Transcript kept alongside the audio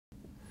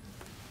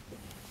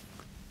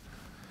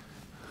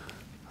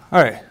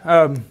All right,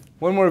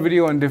 one more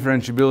video on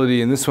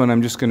differentiability. In this one,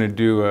 I'm just going to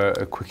do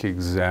a quick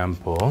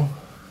example.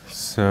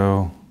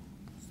 So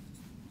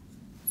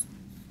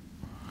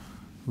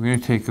we're going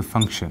to take a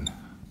function,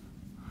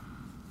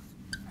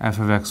 f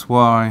of x,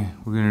 y.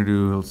 We're going to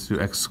do, let's do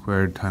x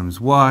squared times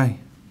y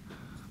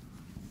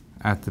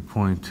at the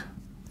point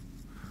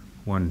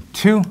 1,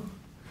 2.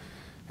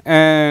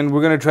 And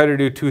we're going to try to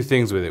do two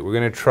things with it. We're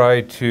going to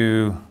try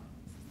to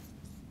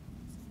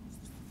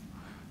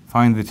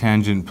find the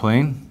tangent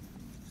plane.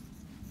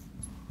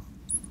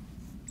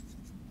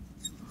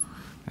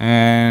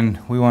 And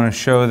we want to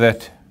show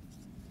that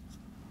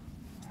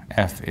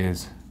f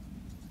is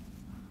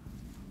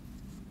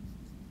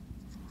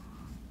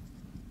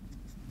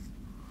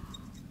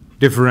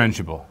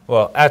differentiable.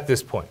 Well, at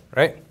this point,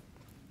 right?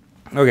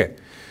 Okay.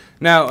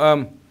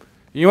 Now,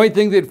 you might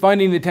think that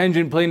finding the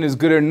tangent plane is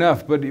good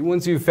enough, but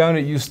once you've found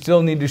it, you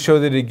still need to show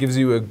that it gives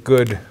you a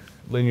good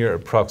linear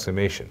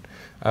approximation.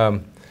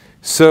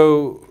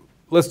 So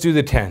let's do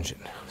the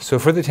tangent. So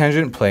for the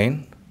tangent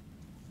plane,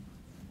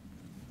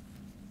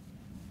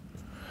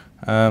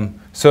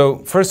 so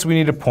first we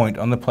need a point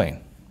on the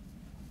plane.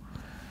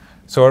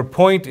 So our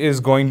point is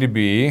going to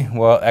be,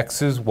 well,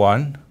 x is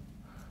 1,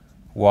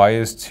 y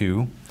is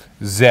 2,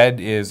 z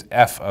is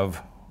f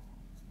of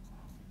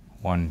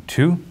 1,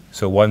 2,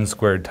 so 1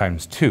 squared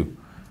times 2.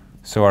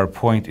 So our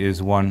point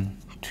is 1,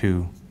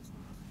 2,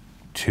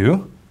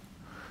 2.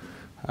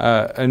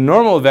 A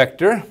normal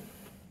vector,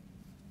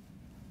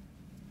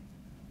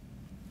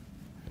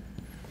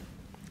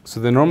 so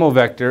the normal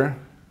vector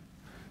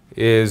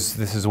is,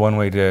 this is one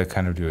way to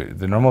kind of do it.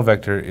 The normal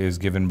vector is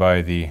given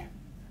by the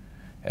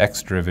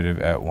x derivative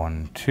at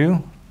 1,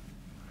 2,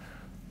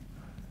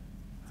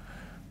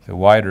 the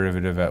y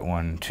derivative at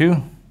 1,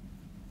 2,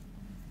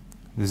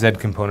 the z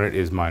component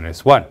is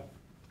minus 1.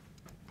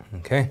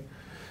 Okay,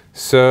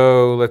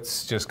 so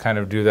let's just kind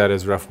of do that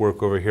as rough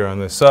work over here on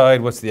the side.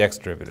 What's the x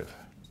derivative?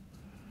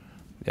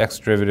 The x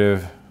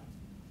derivative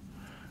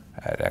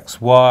at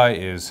xy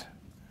is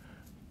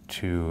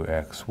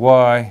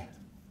 2xy.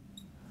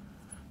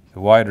 The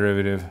y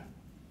derivative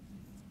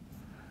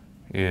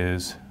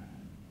is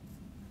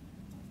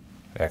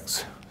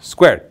x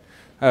squared.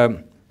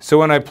 So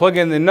when I plug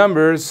in the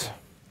numbers,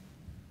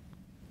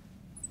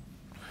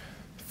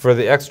 for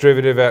the x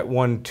derivative at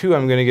 1, 2,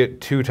 I'm going to get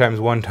 2 times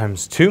 1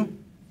 times 2.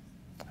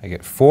 I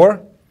get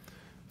 4.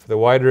 For the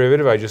y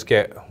derivative, I just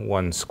get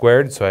 1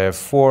 squared, so I have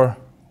 4,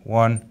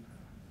 1,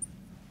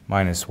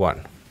 minus 1.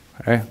 All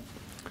right?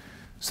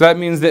 So that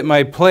means that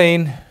my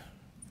plane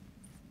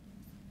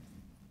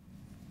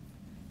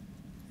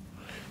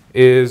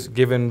is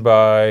given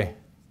by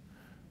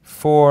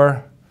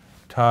 4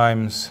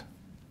 times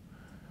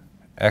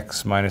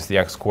x minus the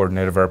x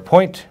coordinate of our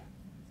point,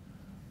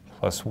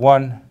 plus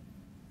 1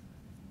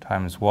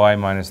 times y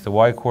minus the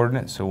y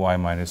coordinate, so y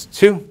minus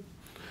 2,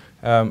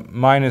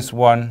 minus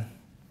 1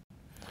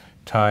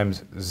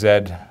 times z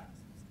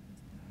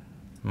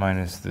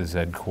minus the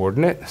z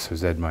coordinate, so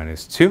z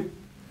minus 2,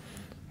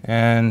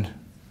 and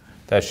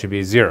that should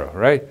be 0,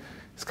 right?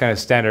 It's kind of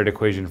standard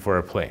equation for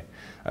a plane.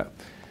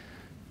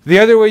 The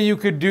other way you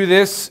could do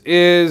this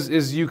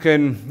is you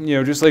can,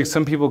 just like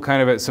some people kind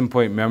of at some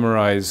point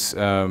memorize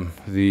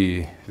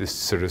this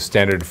sort of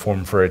standard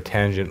form for a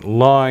tangent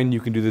line. You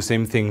can do the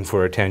same thing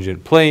for a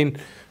tangent plane.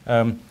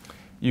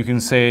 You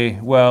can say,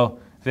 well,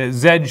 that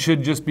z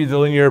should just be the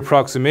linear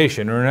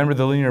approximation. Remember,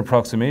 the linear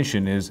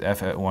approximation is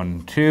f at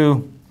 1,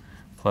 2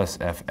 plus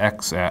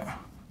fx at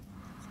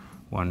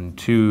 1,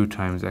 2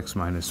 times x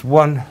minus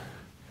 1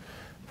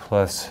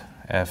 plus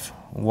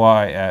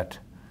fy at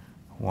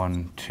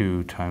 1,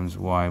 2 times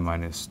y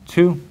minus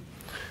 2.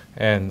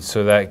 And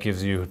so that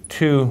gives you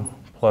 2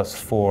 plus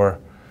 4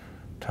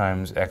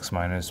 times x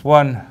minus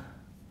 1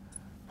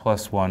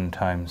 plus 1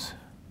 times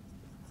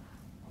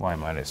y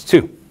minus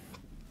 2.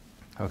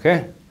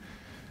 Okay?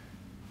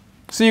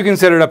 So you can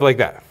set it up like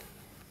that.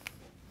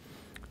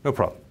 No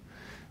problem.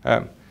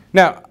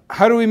 Now,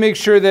 how do we make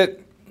sure that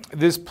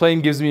this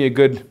plane gives me a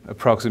good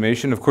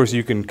approximation? Of course,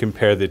 you can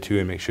compare the two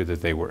and make sure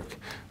that they work.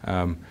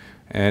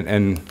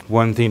 And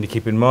one thing to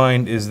keep in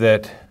mind is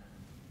that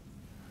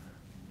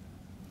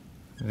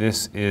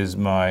this is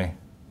my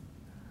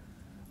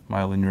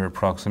linear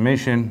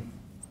approximation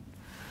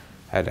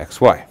at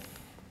xy.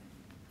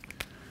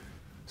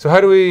 So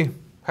how do we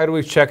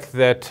check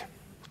that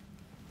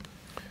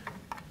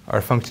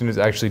our function is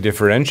actually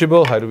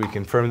differentiable? How do we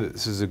confirm that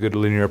this is a good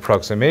linear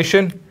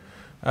approximation?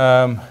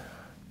 Well,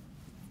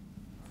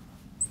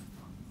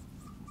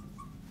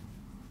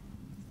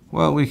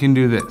 we can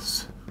do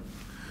this.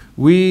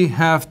 We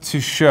have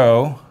to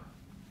show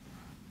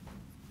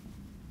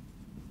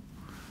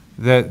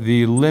that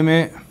the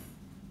limit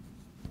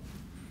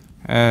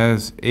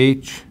as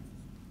h,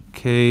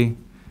 k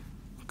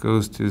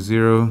goes to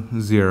 0,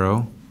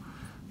 0,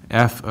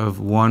 f of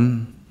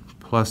 1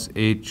 plus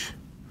h,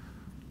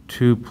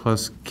 2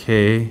 plus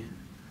k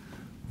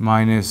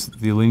minus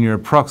the linear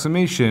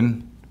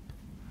approximation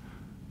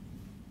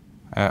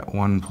at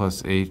 1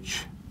 plus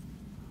h,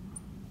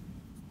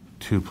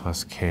 2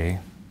 plus k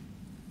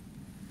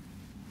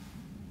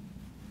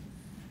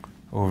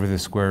over the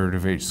square root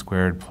of h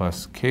squared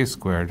plus k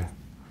squared,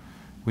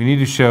 we need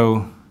to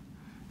show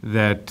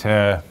that,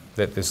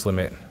 that this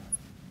limit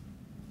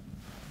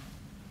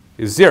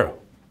is 0.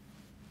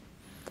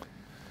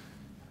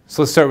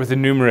 So let's start with the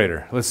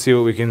numerator. Let's see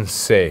what we can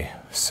say.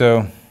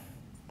 So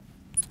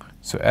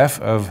f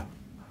of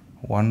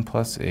 1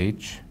 plus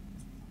h,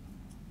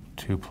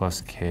 2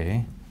 plus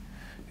k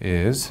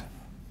is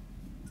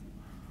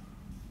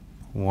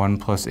 1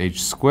 plus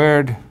h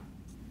squared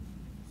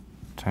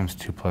times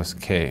 2 plus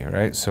k,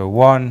 right? So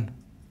 1,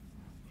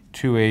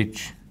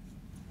 2h,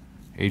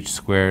 h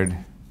squared,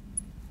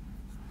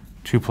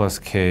 2 plus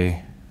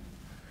k.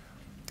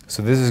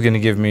 So this is going to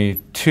give me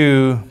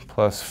 2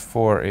 plus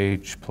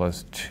 4h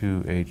plus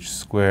 2h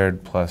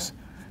squared plus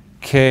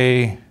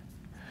k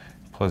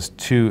plus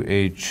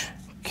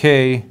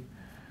 2hk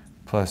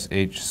plus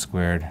h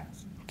squared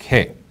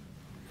k.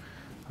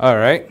 All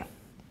right.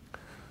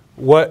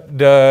 What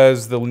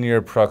does the linear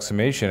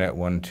approximation at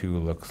 1, 2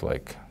 look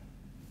like?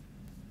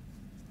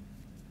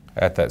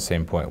 At that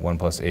same point, 1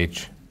 plus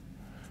h,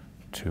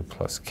 2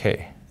 plus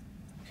k.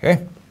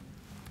 Okay?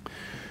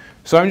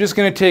 So I'm just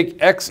going to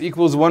take x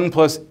equals 1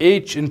 plus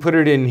h and put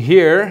it in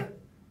here,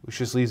 which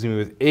just leaves me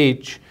with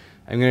h.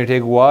 I'm going to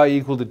take y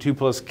equal to 2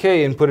 plus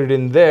k and put it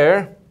in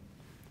there,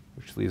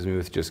 which leaves me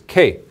with just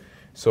k.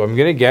 So I'm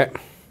going to get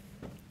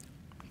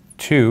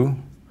 2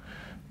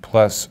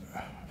 plus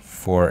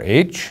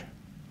 4h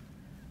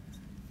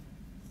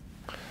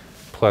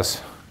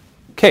plus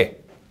k.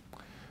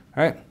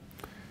 All right?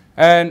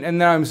 And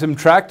now I'm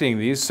subtracting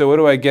these. So what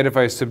do I get if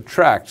I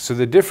subtract? So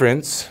the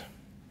difference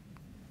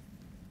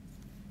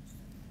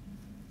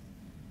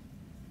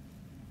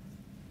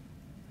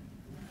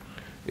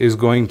is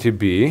going to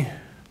be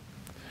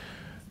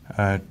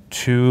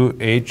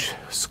 2h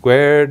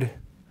squared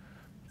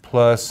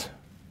plus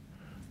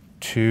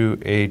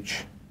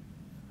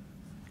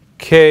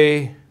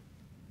 2hk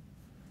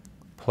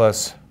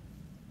plus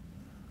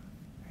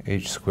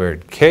h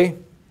squared k.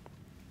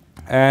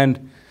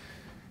 And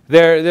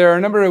there are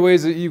a number of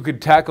ways that you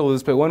could tackle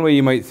this, but one way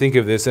you might think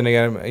of this, and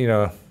again,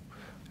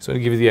 just want to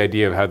give you the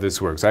idea of how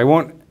this works. I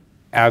won't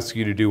ask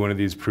you to do one of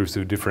these proofs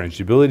of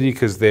differentiability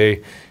because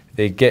they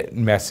get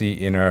messy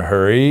in a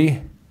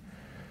hurry.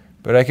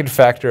 But I could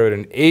factor out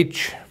an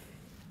h,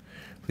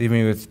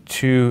 leaving me with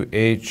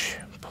 2h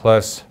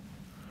plus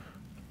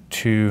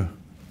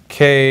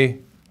 2k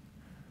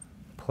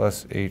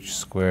plus h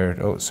squared.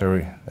 Oh,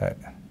 sorry, that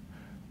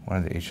one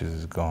of the h's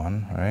is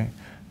gone, right?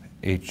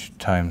 H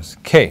times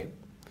k.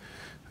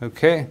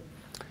 Okay,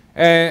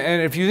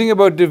 and if you think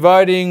about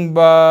dividing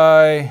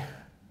by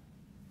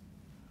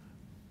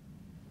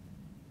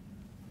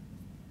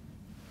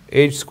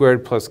h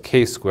squared plus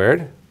k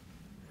squared,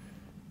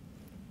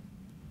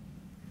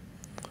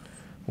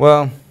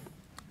 well,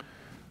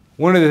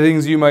 one of the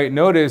things you might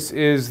notice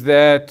is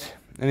that,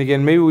 and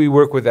again, maybe we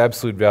work with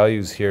absolute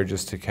values here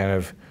just to kind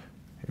of,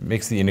 it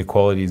makes the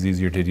inequalities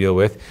easier to deal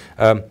with.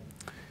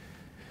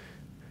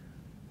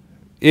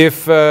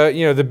 If,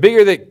 the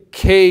bigger that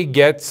k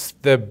gets,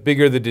 the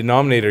bigger the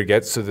denominator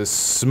gets, so the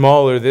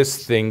smaller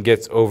this thing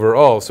gets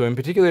overall. So in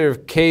particular,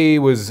 if k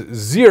was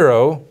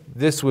 0,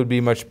 this would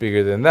be much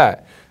bigger than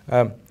that.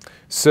 But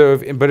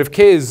if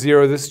k is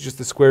 0, this is just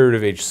the square root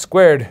of h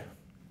squared,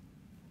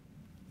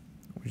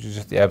 which is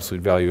just the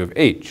absolute value of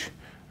h,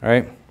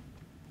 right?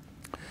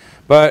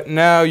 But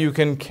now you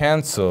can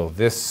cancel.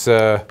 This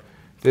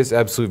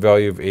absolute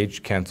value of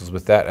h cancels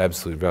with that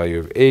absolute value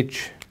of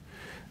h.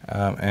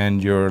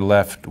 And you're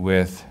left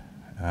with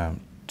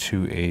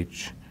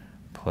 2h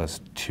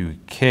plus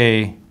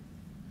 2k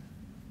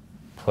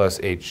plus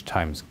h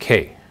times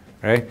k,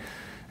 right?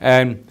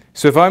 And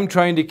so if I'm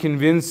trying to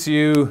convince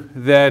you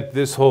that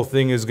this whole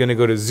thing is going to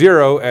go to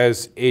 0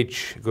 as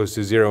h goes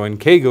to 0 and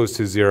k goes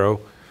to 0,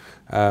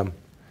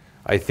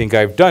 I think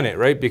I've done it,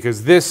 right?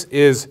 Because this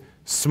is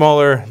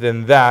smaller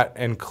than that,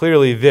 and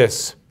clearly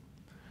this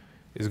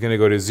is going to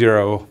go to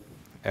 0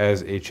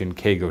 as h and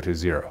k go to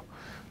 0.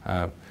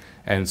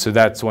 And so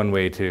that's one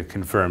way to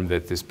confirm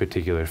that this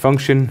particular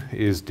function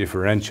is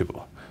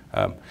differentiable.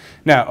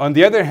 Now, on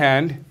the other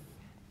hand,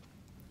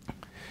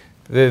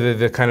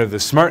 the kind of the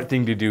smart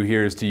thing to do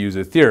here is to use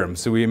a theorem.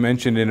 So we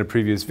mentioned in a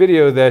previous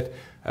video that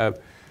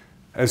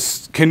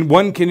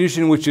one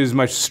condition which is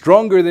much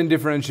stronger than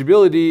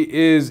differentiability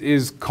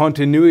is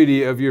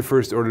continuity of your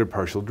first order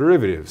partial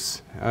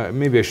derivatives.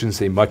 Maybe I shouldn't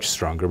say much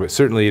stronger, but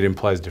certainly it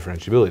implies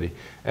differentiability.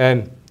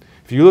 And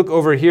if you look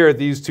over here at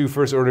these two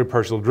first order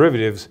partial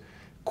derivatives,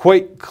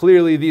 quite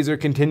clearly these are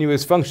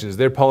continuous functions.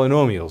 They're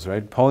polynomials,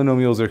 right?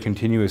 Polynomials are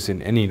continuous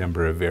in any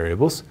number of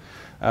variables.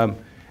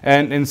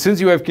 And since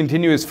you have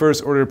continuous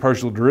first order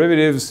partial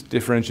derivatives,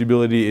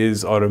 differentiability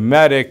is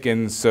automatic,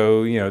 and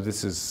so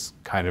this is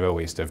kind of a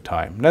waste of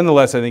time.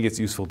 Nonetheless, I think it's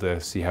useful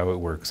to see how it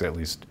works at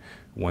least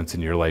once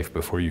in your life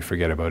before you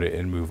forget about it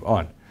and move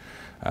on.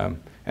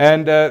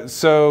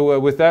 So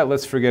with that,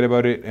 let's forget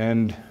about it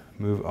and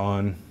move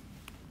on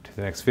to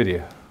the next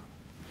video.